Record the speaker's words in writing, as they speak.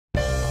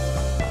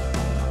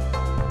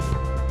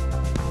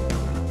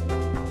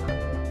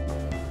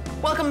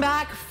Welcome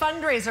back.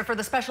 Fundraiser for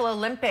the Special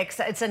Olympics.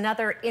 It's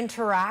another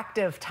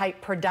interactive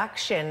type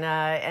production,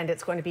 and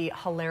it's going to be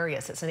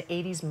hilarious. It's an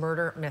 80s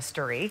murder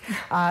mystery.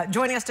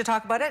 Joining us to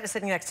talk about it is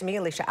sitting next to me,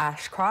 Alicia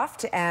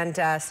Ashcroft, and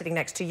sitting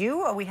next to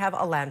you, we have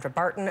Alandra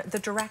Barton, the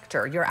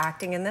director. You're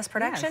acting in this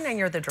production, and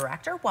you're the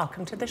director.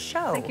 Welcome to the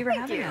show. Thank you for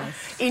having us.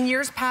 In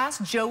years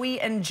past, Joey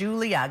and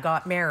Julia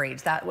got married.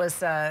 That was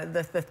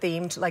the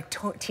theme, like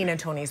Tina and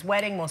Tony's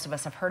wedding. Most of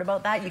us have heard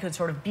about that. You can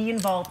sort of be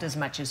involved as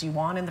much as you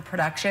want in the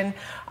production.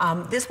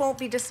 This won't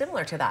be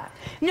dissimilar to that.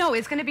 No,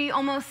 it's going to be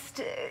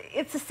almost,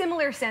 it's a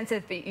similar sense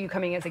of you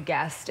coming as a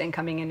guest and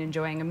coming and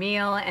enjoying a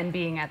meal and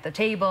being at the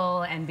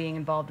table and being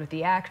involved with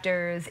the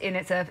actors. And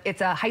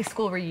it's a high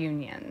school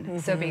reunion.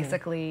 So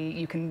basically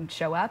you can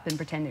show up and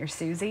pretend you're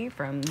Susie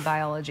from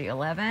Biology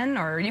 11,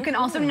 or you can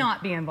also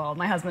not be involved.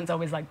 My husband's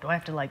always like, do I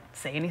have to like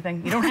say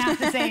anything? You don't have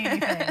to say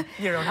anything.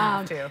 You don't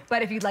have to.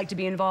 But if you'd like to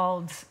be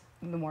involved,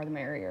 the more the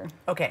merrier.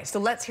 Okay, so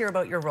let's hear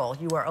about your role.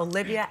 You are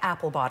Olivia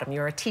Applebottom.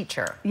 You're a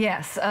teacher.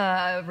 Yes,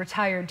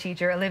 retired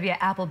teacher, Olivia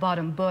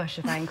Applebottom Bush,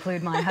 if I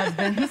include my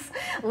husband's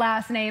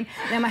last name.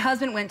 Now, my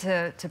husband went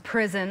to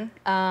prison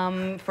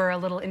for a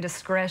little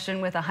indiscretion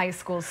with a high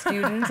school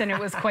student, and it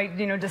was quite,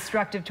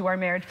 destructive to our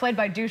marriage. Played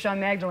by Dushan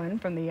Magdalene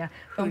from the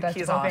film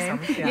festival. He's awesome.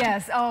 Yeah.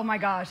 Yes. Oh my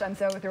gosh, I'm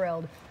so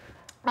thrilled.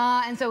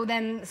 And so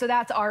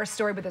that's our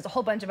story, but there's a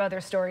whole bunch of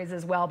other stories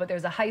as well. But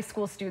there's a high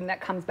school student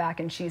that comes back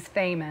and she's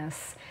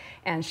famous,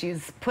 and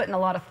she's putting a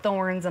lot of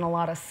thorns and a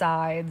lot of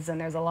sides, and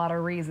there's a lot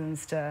of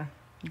reasons to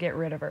get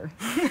rid of her.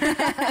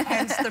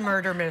 Hence the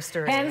murder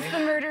mystery. Hence the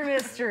murder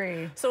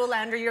mystery. So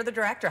Alandra, you're the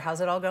director. How's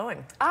it all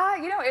going?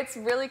 It's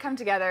really come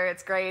together.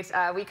 It's great.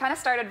 We kind of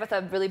started with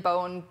a really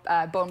bone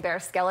bare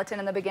skeleton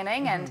in the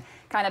beginning and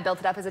kind of built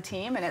it up as a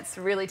team, and it's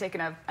really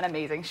taken an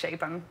amazing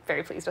shape. I'm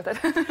very pleased with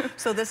it.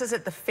 So this is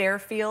at the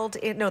Fairfield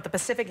Inn, no, the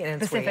Pacific Inn.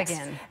 Pacific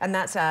Inn. And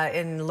that's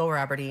in Lower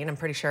Aberdeen, I'm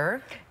pretty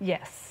sure.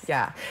 Yes.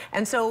 Yeah.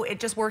 And so it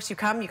just works. You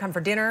come for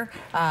dinner.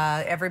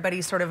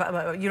 Everybody's sort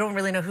of, you don't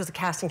really know who's the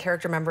cast and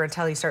character member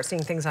until you start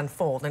seeing things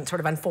unfold, and it sort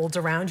of unfolds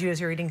around you as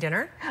you're eating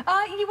dinner?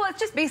 Well, it's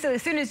just basically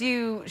as soon as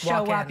you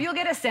show up, you'll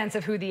get a sense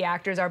of who the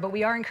actors are, but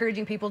we are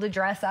encouraging people to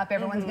dress up.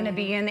 Everyone's going to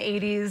be in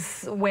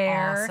 80s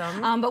wear.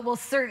 Awesome. But we'll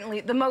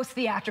certainly, the most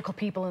theatrical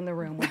people in the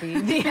room will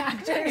be the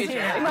actors,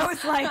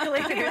 most likely.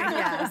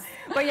 Yes.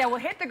 But yeah, we'll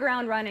hit the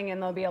ground running,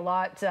 and there'll be a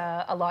lot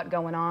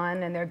going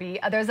on, and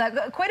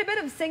there's quite a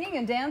bit of singing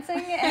and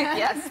dancing. And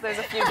yes, there's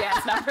a few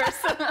dance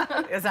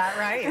numbers. Is that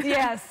right?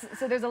 Yes,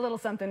 so there's a little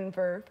something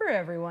for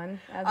everyone,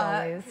 as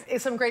always.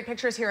 Some great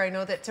pictures here. I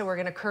know that we're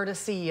going to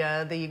courtesy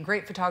the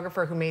great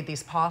photographer who made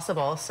these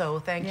possible, so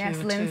thank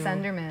you to Lynn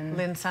Sunderman.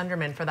 Lynn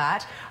Sunderman for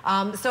that.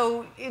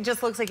 So it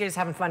just looks like you're just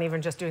having fun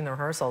even just doing the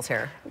rehearsals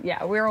here.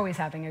 Yeah, we're always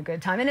having a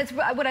good time. And it's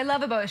what I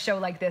love about a show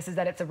like this is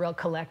that it's a real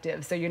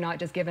collective. So you're not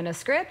just given a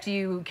script.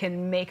 You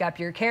can make up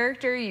your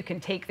character. You can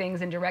take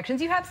things in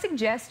directions. You have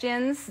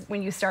suggestions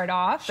when you start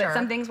off, but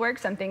some things work,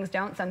 some things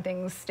don't, some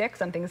things stick,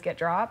 some things get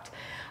dropped.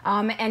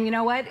 And you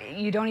know what?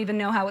 You don't even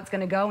know how it's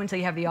going to go until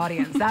you have the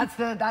audience. That's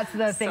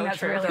the thing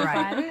that's really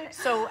fun.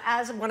 So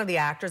as one of the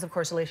actors, of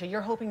course, Alicia,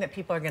 you're hoping that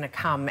people are going to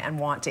come and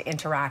want to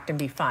interact and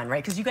be fun,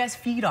 right? Because you guys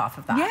feed off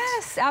of that.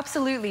 Yes,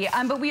 absolutely.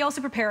 But we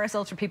also prepare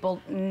ourselves for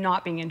people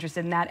not being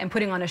interested in that and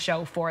putting on a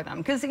show for them.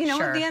 Because, at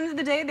the end of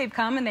the day, they've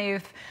come and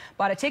they've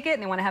bought a ticket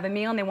and they want to have a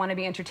meal and they want to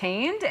be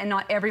entertained, and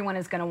not everyone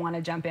is going to want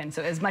to jump in.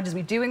 So as much as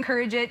we do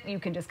encourage it, you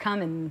can just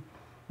come and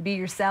be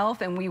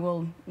yourself, and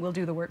we'll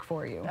do the work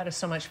for you. That is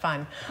so much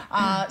fun.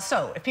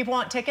 So if people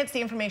want tickets,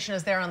 the information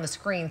is there on the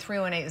screen,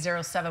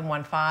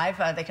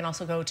 318-0715. They can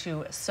also go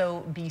to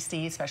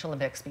SoBC, Special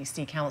Olympics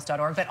BC,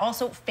 Kamloops.org, but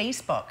also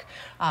Facebook.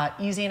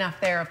 Easy enough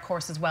there, of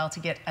course, as well to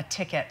get a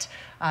ticket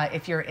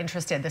if you're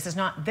interested. This is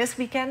not this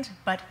weekend,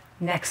 but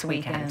next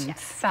weekend. Yes.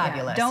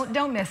 Fabulous. Yeah.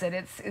 Don't miss it.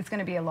 It's going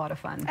to be a lot of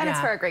fun. And it's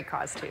for a great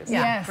cause too. So.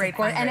 Yes, great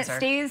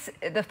fundraiser.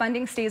 And the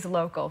funding stays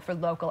local for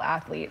local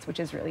athletes, which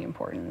is really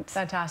important.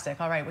 Fantastic.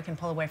 All right, we can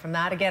pull away from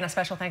that. Again, a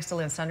special thanks to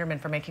Lynn Sunderman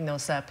for making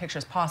those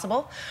pictures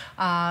possible.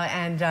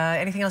 And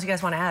anything else you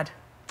guys want to add?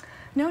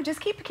 No, just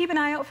keep an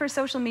eye out for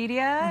social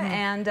media,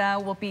 and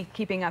we'll be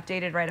keeping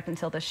updated right up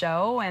until the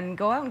show. And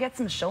go out and get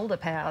some shoulder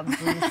pads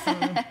and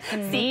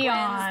some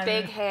neon,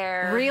 big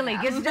hair. Really,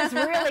 just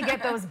really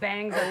get those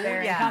bangs up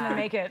there and come and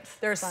make it.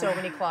 There's so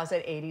many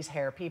closet 80s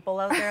hair people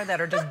out there that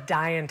are just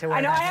dying to wear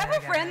I know. that I have hair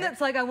a friend again. that's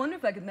like, I wonder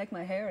if I could make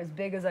my hair as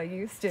big as I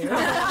used to.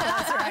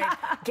 That's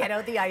right. Get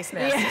out the ice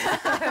mist.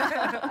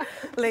 Yeah.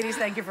 Ladies,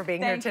 thank you for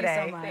being here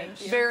today. Thank you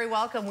so much. Very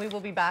welcome. We will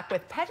be back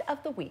with Pet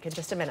of the Week in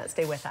just a minute.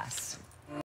 Stay with us.